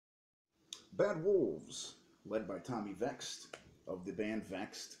Bad Wolves, led by Tommy Vext of the band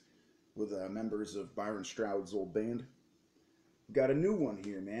Vext, with members of Byron Stroud's old band. Got a new one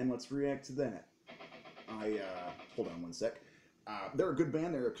here, man. Let's react to that. Hold on one sec. They're a good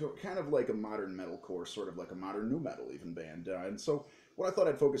band. They're kind of like a modern metalcore, sort of like a modern new metal even band. And so what I thought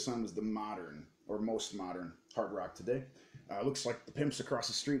I'd focus on was the modern, or most modern, hard rock today. Looks like the Pimps across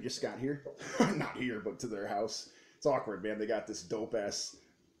the street just got here. Not here, but to their house. It's awkward, man. They got this dope-ass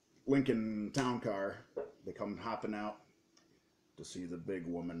Lincoln town car. They come hopping out to see the big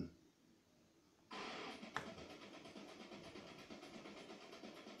woman.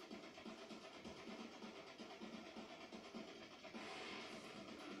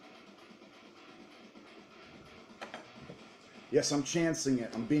 Yes, I'm chancing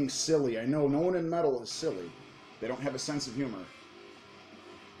it. I'm being silly. I know no one in metal is silly. They don't have a sense of humor.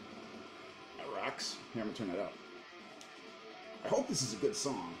 That rocks. Here, I'm gonna turn it up. I hope this is a good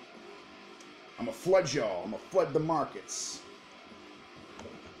song. I'm gonna flood y'all. I'm gonna flood the markets.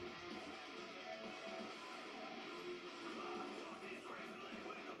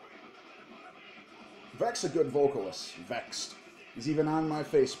 Vext's a good vocalist. Vext. He's even on my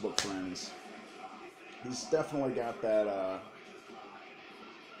Facebook friends. He's definitely got that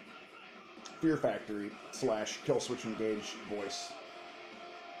Fear Factory / Killswitch Engage voice.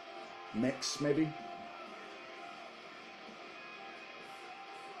 Mix, maybe?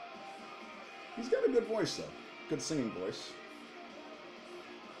 He's got a good voice, though. Good singing voice.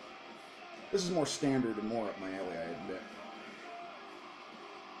 This is more standard and more up my alley, I admit.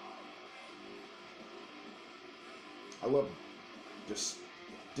 I love just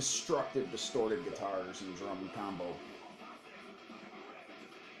destructive, distorted guitars and drum combo.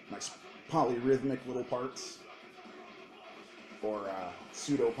 Nice polyrhythmic little parts. Or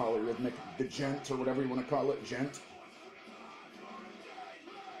pseudo-polyrhythmic, the gent, or whatever you want to call it, gent.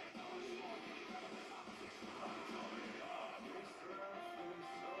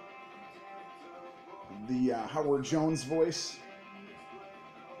 The Howard Jones voice.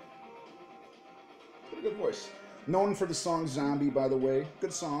 Pretty good voice. Known for the song Zombie, by the way.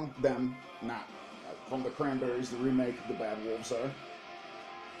 Good song. Them, not. From the Cranberries, the remake, the Bad Wolves are.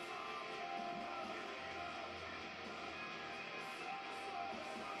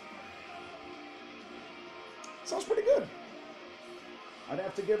 Sounds pretty good. I'd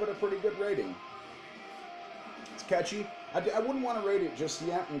have to give it a pretty good rating. It's catchy. I wouldn't want to rate it just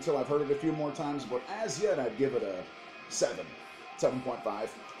yet until I've heard it a few more times, but as yet I'd give it a 7. 7.5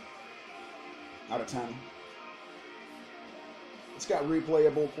 out of 10. It's got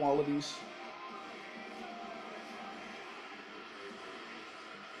replayable qualities.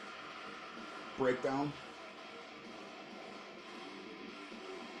 Breakdown.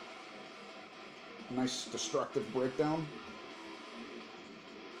 Nice destructive breakdown.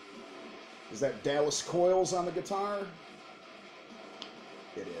 Is that Dallas Coils on the guitar?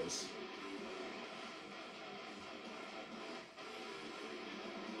 It is.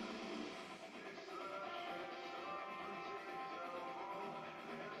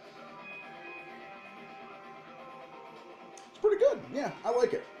 It's pretty good. Yeah, I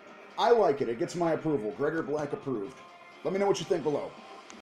like it. I like it. It gets my approval. Gregor Black approved. Let me know what you think below.